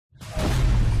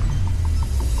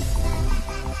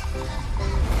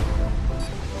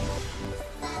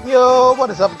Yo,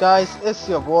 what is up guys? It's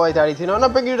your boy Daddy Tino and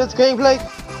I'm bringing you this gameplay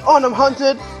on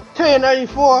Hunted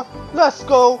KN94. Let's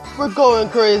go, we're going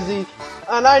crazy.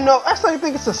 And I know, actually I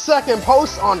think it's the second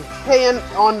post on KN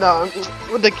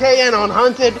with the KN on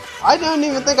Hunted. I don't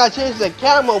even think I changed the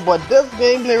camo, but this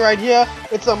gameplay right here,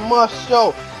 it's a must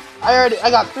show. I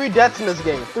got 3 deaths in this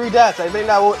game. 3 deaths. I think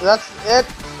that's it.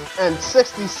 And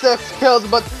 66 kills.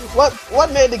 But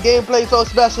what made the gameplay so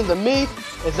special to me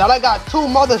is that I got 2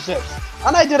 motherships.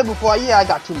 And I did it before. Yeah, I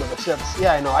got 2 motherships.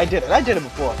 Yeah, I know. I did it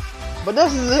before. But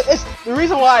this is it's the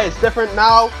reason why it's different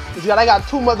now is that I got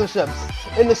 2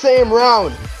 motherships in the same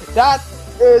round. That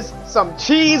is some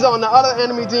cheese on the other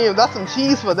enemy team. That's some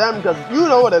cheese for them because you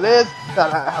know what it is.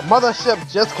 That a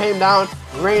mothership just came down,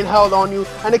 rain held on you,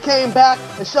 and it came back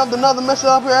and shoved another missile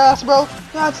up your ass, bro.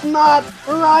 That's not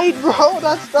right, bro.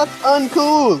 That's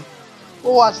uncool.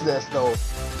 Well, watch this though.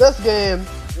 This game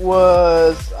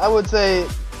was, I would say,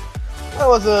 that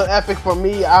was epic for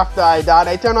me after I died.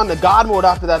 I turned on the God mode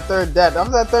after that 3rd death.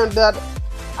 After that 3rd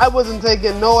death, I wasn't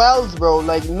taking no L's, bro.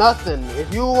 Like nothing.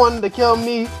 If you wanted to kill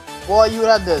me, boy, you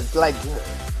had to like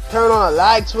turn on a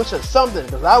lag switch or something,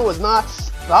 because I was not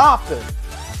stopping.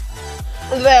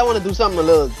 And today I want to do something a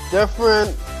little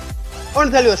different. I want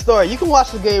to tell you a story. You can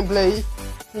watch the gameplay,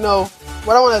 you know,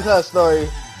 but I want to tell a story.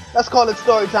 Let's call it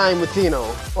story time with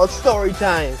Tino, or story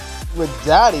time with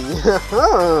Daddy.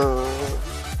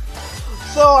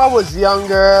 So I was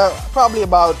younger, probably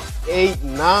about 8,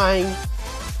 9,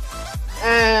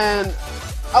 and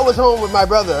I was home with my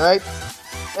brother, right?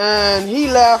 And he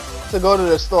left to go to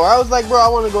the store. I was like, bro, I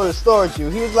want to go to the store with you.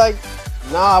 He was like,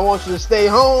 nah, I want you to stay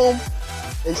home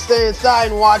and stay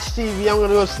inside and watch TV. I'm going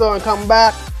to go to the store and come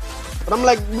back. But I'm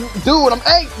like, dude, I'm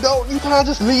 8, though. You can't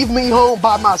just leave me home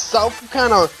by myself. What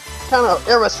kind of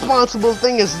irresponsible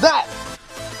thing is that?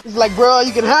 He's like, bro,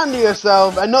 you can handle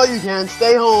yourself. I know you can.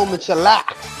 Stay home and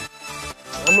chillax.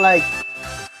 I'm like,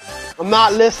 I'm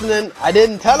not listening. I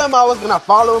didn't tell him I was going to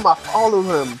follow him. I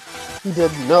followed him. He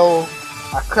didn't know.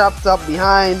 I crept up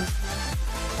behind.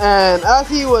 And as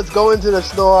he was going to the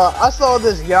store, I saw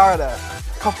this yard a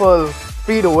couple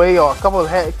feet away, or a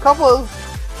couple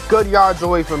good yards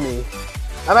away from me.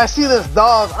 And I see this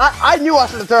dog. I knew I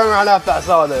should have turned around after I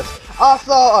saw this. I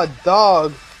saw a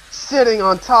dog sitting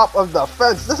on top of the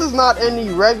fence. This is not any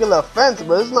regular fence,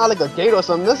 but it's not like a gate or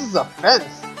something. This is a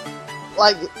fence.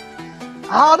 Like,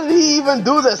 how did he even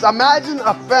do this? Imagine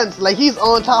a fence, like he's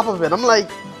on top of it. I'm like,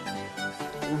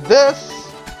 this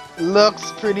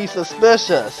looks pretty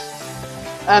suspicious.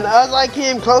 And as I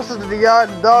came closer to the yard,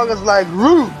 the dog was like,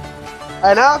 "Roo!"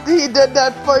 And after he did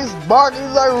that first bark, he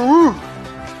was like, "Roo!"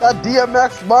 That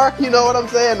DMX bark, you know what I'm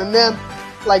saying? And then,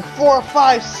 like 4,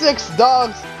 5, 6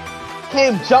 dogs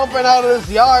came jumping out of this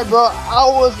yard, bro. I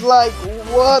was like,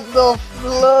 what the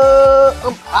fuck?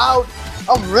 I'm out.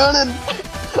 I'm running.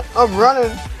 I'm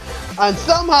running. And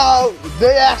somehow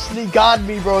they actually got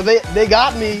me, bro. They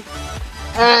got me.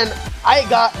 And I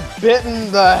got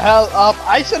bitten the hell up.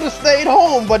 I should have stayed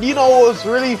home, but you know what was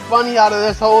really funny out of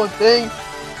this whole thing?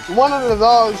 One of the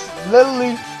dogs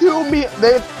literally threw me.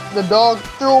 The dog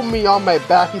threw me on my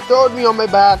back. He threw me on my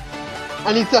back.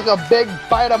 And he took a big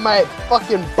bite of my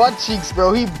fucking butt cheeks,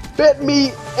 bro. He bit me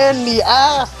in the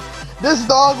ass. This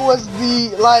dog was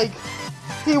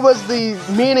he was the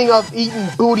meaning of eating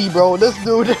booty, bro. This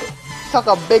dude took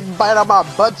a big bite of my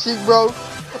butt cheek, bro.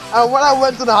 And when I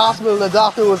went to the hospital, the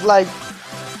doctor was like,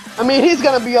 I mean, he's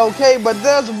gonna be okay, but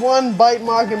there's one bite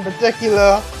mark in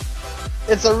particular.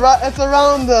 It's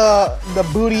around the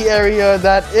booty area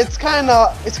that it's kind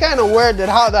of weird that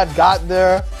how that got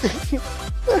there.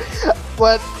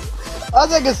 But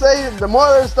as I can say, the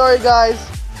moral of the story, guys,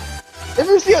 if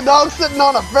you see a dog sitting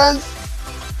on a fence,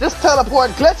 just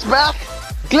teleport, glitch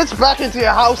back into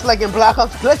your house like in Black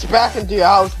Ops, glitch back into your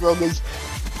house, bro, because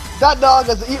that dog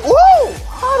is, whoa,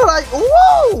 how did I,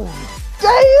 whoa,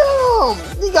 damn,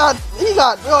 he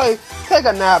got, boy, take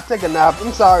a nap,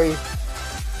 I'm sorry,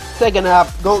 take a nap,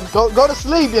 go to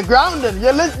sleep, you're grounded,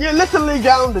 you're literally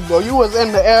grounded, bro, you was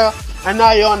in the air, and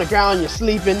now you're on the ground, you're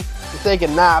sleeping, you're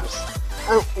taking naps.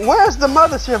 And where's the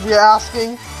mothership, you're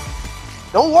asking?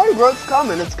 Don't worry, bro, it's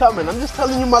coming, I'm just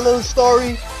telling you my little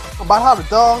story about how the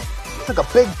dog took a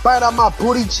big bite out my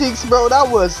booty cheeks, bro. That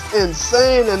was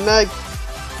insane. And like,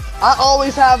 I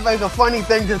always have like a funny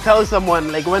thing to tell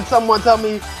someone. Like when someone tell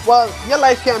me, well, your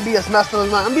life can't be as messed up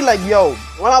as mine, I'll be like, yo,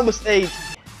 when I was 8,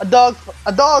 a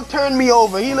dog turned me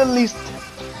over. He literally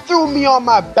threw me on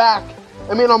my back,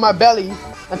 on my belly,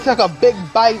 and took a big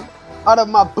bite out of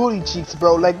my booty cheeks,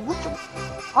 bro. Like,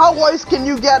 how worse can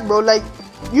you get, bro? Like,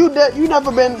 you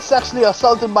never been sexually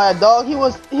assaulted by a dog. He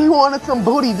wanted some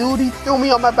booty, dude. He threw me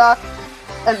on my back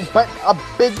and bite a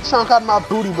big chunk out of my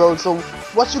booty, bro. So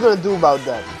what you gonna do about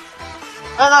that?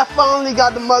 And I finally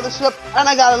got the mothership, and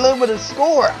I got a little bit of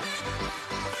score.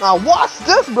 Now watch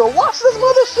this, bro. Watch this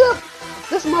mothership.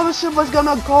 This mothership is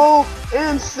gonna go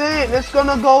insane. It's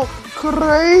gonna go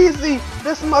crazy.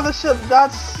 This mothership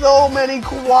got so many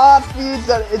quad feeds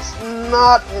that it's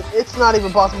not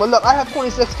even possible. Look, I have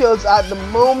 26 kills at the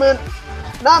moment.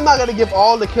 Now I'm not gonna give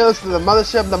all the kills to the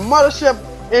mothership. The mothership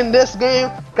in this game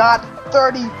got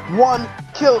 31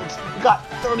 kills. It got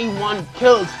 31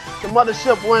 kills. The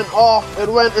mothership went off. It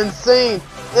went insane.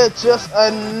 It just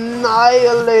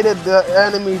annihilated the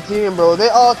enemy team, bro. They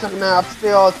all took naps.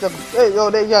 They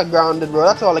got grounded, bro.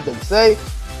 That's all I can say.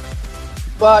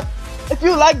 But if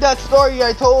you like that story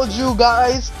I told you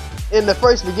guys in the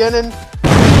first beginning,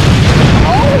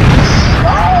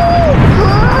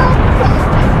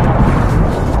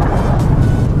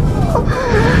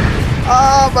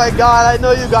 oh my god, I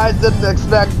know you guys didn't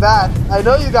expect that. I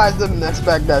know you guys didn't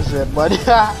expect that shit, but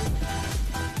yeah.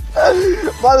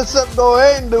 Mothership go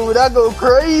in, dude. That go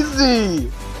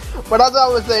crazy. But as I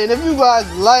was saying, if you guys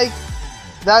like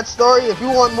that story, if you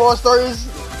want more stories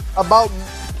about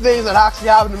things that actually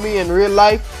happened to me in real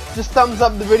life, just thumbs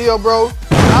up the video, bro.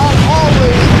 I'll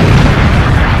always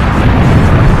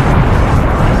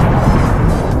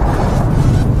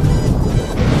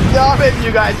I'm hitting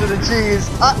you guys with the cheese.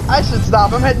 I should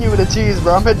stop. I'm hitting you with the cheese,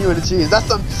 bro. I'm hitting you with the cheese. That's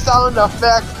some sound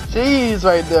effect cheese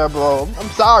right there, bro. I'm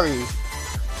sorry.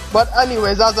 But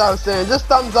anyways, as I was saying, just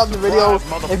thumbs up the video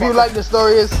if you like the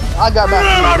stories. I got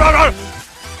back to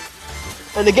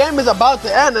you. And the game is about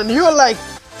to end, and you're like,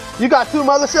 you got 2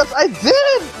 motherships? I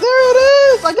did! There it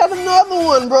is! I got another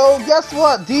one, bro. Guess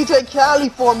what? DJ Cali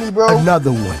for me, bro.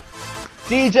 Another one.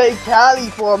 DJ Cali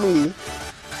for me.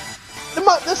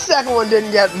 The second one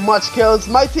didn't get much kills.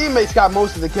 My teammates got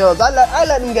most of the kills. I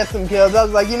let them get some kills. I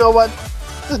was like, you know what?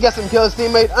 Just get some kills,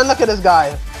 teammate. And look at this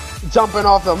guy jumping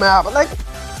off the map. Like,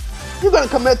 you're gonna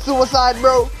commit suicide,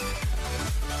 bro?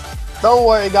 Don't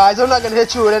worry, guys. I'm not gonna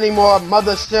hit you with any more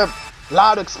mothership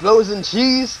loud explosion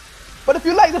cheese. But if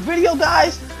you like the video,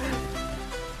 guys,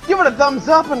 give it a thumbs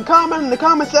up and comment in the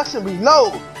comment section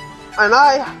below. And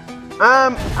I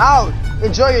am out.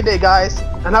 Enjoy your day, guys,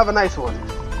 and have a nice one.